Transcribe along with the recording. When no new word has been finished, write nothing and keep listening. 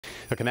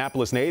A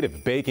Kannapolis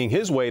native baking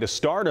his way to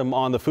stardom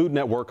on the Food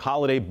Network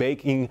Holiday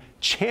Baking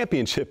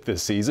Championship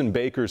this season.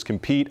 Bakers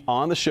compete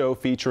on the show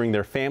featuring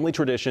their family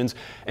traditions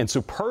and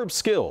superb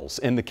skills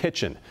in the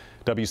kitchen.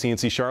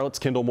 WCNC Charlotte's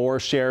Kendall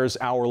Morris shares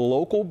our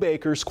local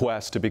baker's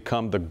quest to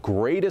become the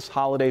greatest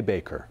holiday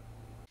baker.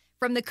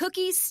 From the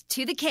cookies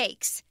to the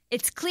cakes,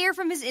 it's clear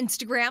from his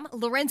Instagram,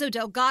 Lorenzo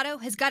Delgado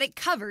has got it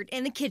covered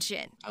in the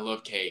kitchen. I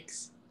love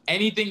cakes.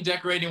 Anything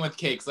decorating with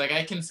cakes. Like,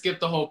 I can skip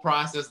the whole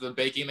process of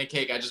baking the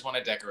cake. I just want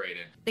to decorate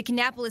it. The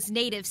Kannapolis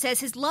native says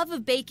his love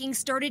of baking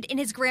started in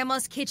his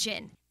grandma's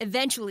kitchen,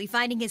 eventually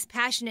finding his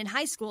passion in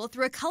high school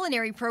through a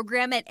culinary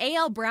program at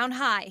A.L. Brown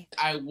High.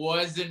 I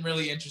wasn't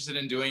really interested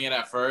in doing it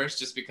at first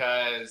just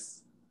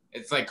because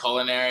it's like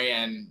culinary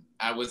and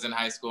I was in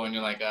high school and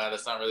you're like,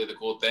 that's not really the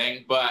cool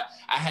thing. But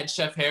I had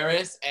Chef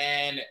Harris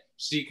and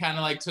she kind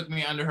of like took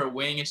me under her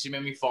wing and she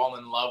made me fall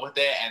in love with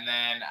it. And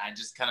then I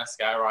just kind of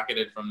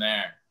skyrocketed from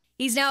there.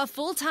 He's now a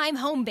full-time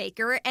home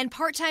baker and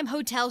part-time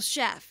hotel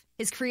chef.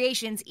 His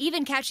creations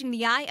even catching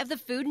the eye of the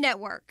Food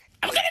Network.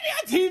 I'm gonna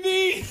be on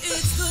TV!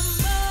 It's the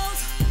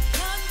most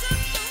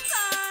wonderful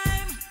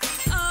time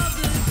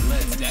of the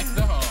Let's deck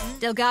the home.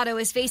 Delgado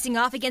is facing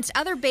off against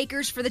other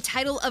bakers for the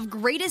title of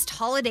Greatest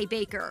Holiday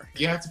Baker.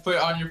 You have to put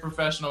on your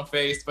professional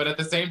face, but at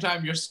the same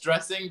time, you're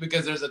stressing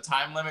because there's a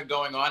time limit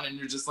going on and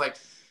you're just like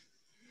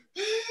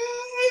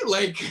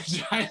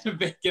trying to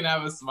bake and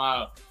have a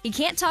smile. He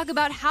can't talk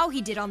about how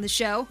he did on the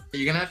show.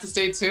 You're gonna have to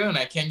stay tuned.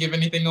 I can't give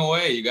anything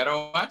away. You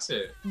gotta watch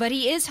it. But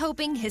he is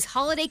hoping his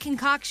holiday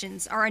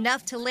concoctions are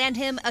enough to land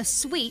him a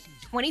sweet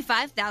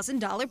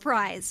 $25,000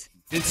 prize.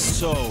 It's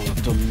so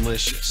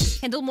delicious.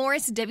 Kendall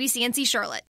Morris, WCNC Charlotte.